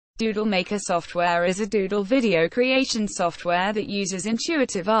Doodle Maker software is a doodle video creation software that uses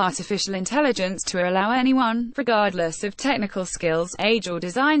intuitive artificial intelligence to allow anyone, regardless of technical skills, age or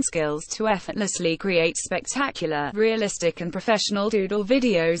design skills, to effortlessly create spectacular, realistic and professional doodle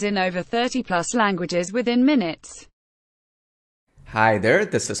videos in over 30+ languages within minutes. Hi there,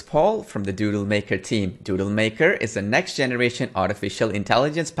 this is Paul from the Doodle Maker team. Doodle Maker is a next-generation artificial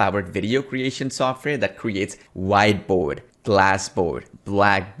intelligence-powered video creation software that creates Whiteboard, Glassboard,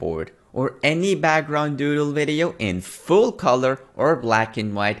 Blackboard, or any background doodle video in full color or black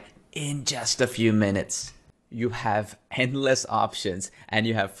and white in just a few minutes. You have endless options and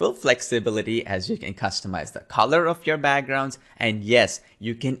you have full flexibility as you can customize the color of your backgrounds, and yes,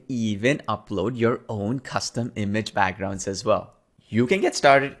 you can even upload your own custom image backgrounds as well. You can get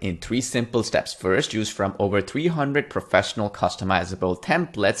started in 3 simple steps. First, choose from over 300 professional customizable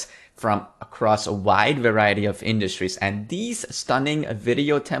templates from across a wide variety of industries. And these stunning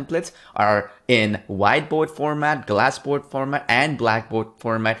video templates are in whiteboard format, glassboard format, and blackboard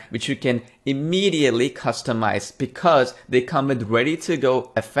format, which you can immediately customize because they come with ready to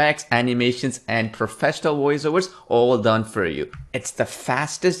go effects, animations, and professional voiceovers all done for you. It's the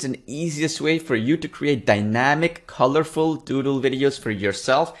fastest and easiest way for you to create dynamic, colorful doodle videos for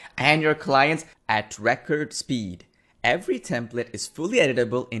yourself and your clients at record speed. Every template is fully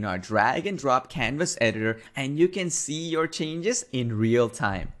editable in our drag and drop canvas editor, and you can see your changes in real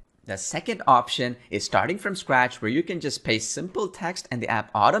time. The second option is starting from scratch, where you can just paste simple text and the app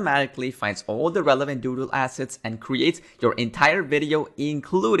automatically finds all the relevant doodle assets and creates your entire video,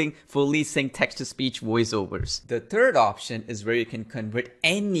 including fully synced text-to-speech voiceovers. The third option is where you can convert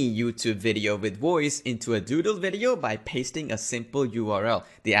any YouTube video with voice into a doodle video by pasting a simple URL.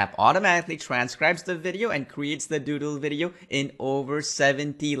 The app automatically transcribes the video and creates the doodle video in over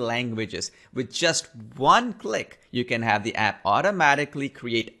 70 languages. With just one click, you can have the app automatically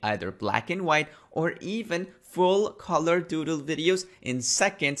create either black and white or even full color doodle videos in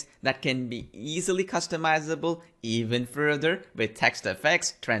seconds that can be easily customizable even further with text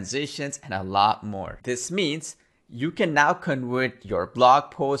effects, transitions, and a lot more. This means you can now convert your blog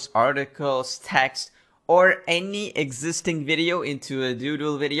posts, articles, text, or any existing video into a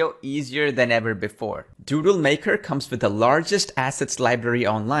doodle video easier than ever before. Doodle Maker comes with the largest assets library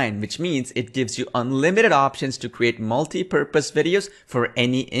online, which means it gives you unlimited options to create multi-purpose videos for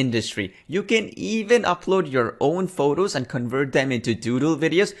any industry. You can even upload your own photos and convert them into doodle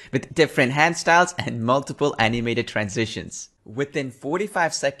videos with different hand styles and multiple animated transitions. Within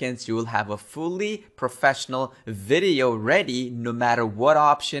 45 seconds, you will have a fully professional video ready no matter what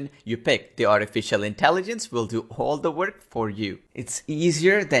option you pick. The artificial intelligence will do all the work for you. It's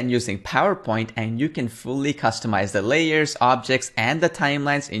easier than using PowerPoint, and you can fully customize the layers, objects, and the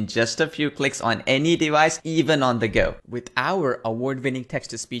timelines in just a few clicks on any device, even on the go. With our award-winning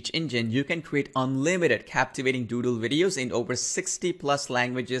text-to-speech engine, you can create unlimited captivating doodle videos in over 60+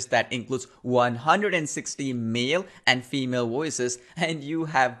 languages that includes 160 male and female voices, and you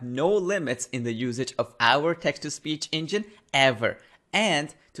have no limits in the usage of our text-to-speech engine ever.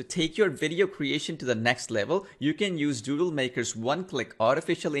 And to take your video creation to the next level, you can use Doodle Maker's one-click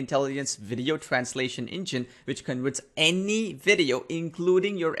artificial intelligence video translation engine, which converts any video,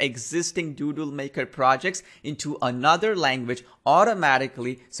 including your existing Doodle Maker projects, into another language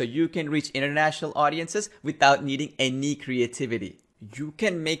automatically so you can reach international audiences without needing any creativity. You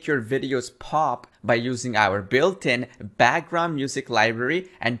can make your videos pop by using our built-in background music library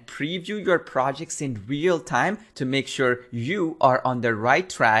and preview your projects in real time to make sure you are on the right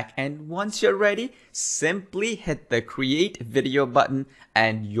track. And once you're ready, simply hit the Create Video button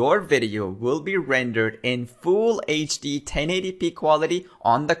and your video will be rendered in full HD 1080p quality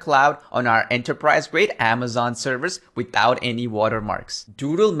on the cloud on our enterprise-grade Amazon servers without any watermarks.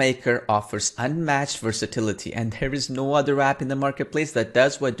 Doodle Maker offers unmatched versatility, and there is no other app in the marketplace that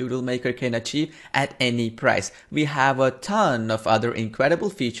does what Doodle Maker can achieve at any price. We have a ton of other incredible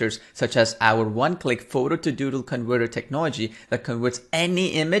features, such as our one-click photo to doodle converter technology that converts any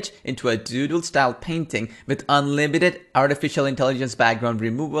image into a doodle style painting with unlimited artificial intelligence background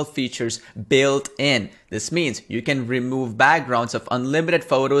removal features built in. This means you can remove backgrounds of unlimited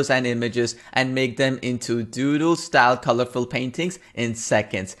photos and images and make them into doodle style colorful paintings in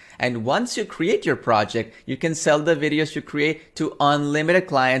seconds. And once you create your project, you can sell the videos you create to unlimited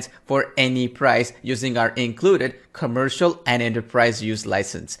clients for any price using our included commercial and enterprise use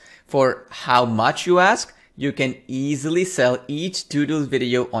license. For how much, you ask? You can easily sell each doodle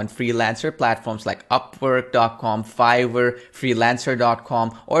video on freelancer platforms like Upwork.com, Fiverr,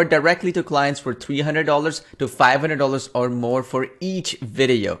 Freelancer.com, or directly to clients for $300 to $500 or more for each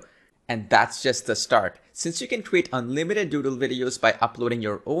video. And that's just the start. Since you can create unlimited Doodle videos by uploading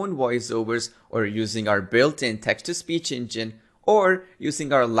your own voiceovers or using our built-in text-to-speech engine or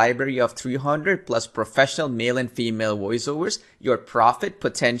using our library of 300 plus professional male and female voiceovers, your profit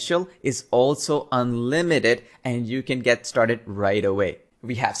potential is also unlimited and you can get started right away.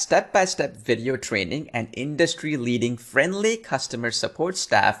 We have step-by-step video training and industry-leading friendly customer support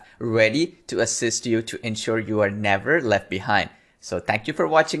staff ready to assist you to ensure you are never left behind. So thank you for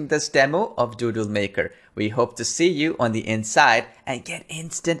watching this demo of Doodle Maker. We hope to see you on the inside and get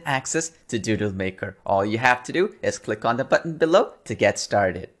instant access to Doodle Maker. All you have to do is click on the button below to get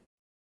started.